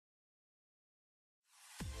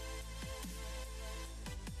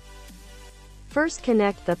First,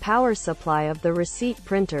 connect the power supply of the receipt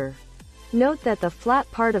printer. Note that the flat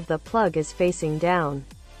part of the plug is facing down.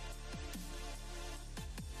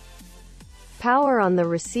 Power on the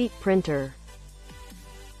receipt printer.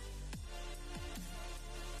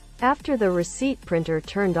 After the receipt printer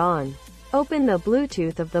turned on, open the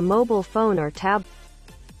Bluetooth of the mobile phone or tablet.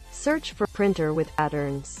 Search for printer with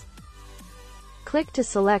patterns. Click to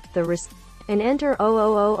select the receipt and enter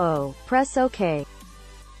 0000. Press OK.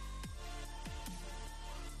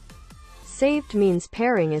 Saved means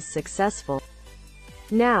pairing is successful.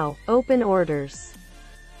 Now, open orders.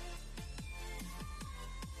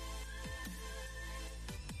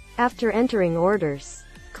 After entering orders,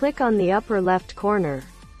 click on the upper left corner.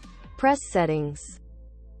 Press Settings.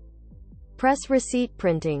 Press Receipt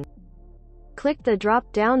Printing. Click the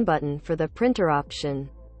drop-down button for the printer option.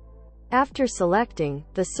 After selecting,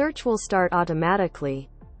 the search will start automatically.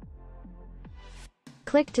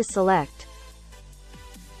 Click to select.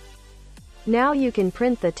 Now you can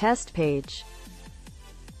print the test page.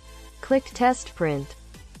 Click Test Print.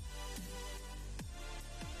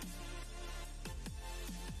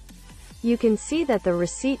 You can see that the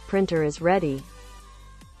receipt printer is ready.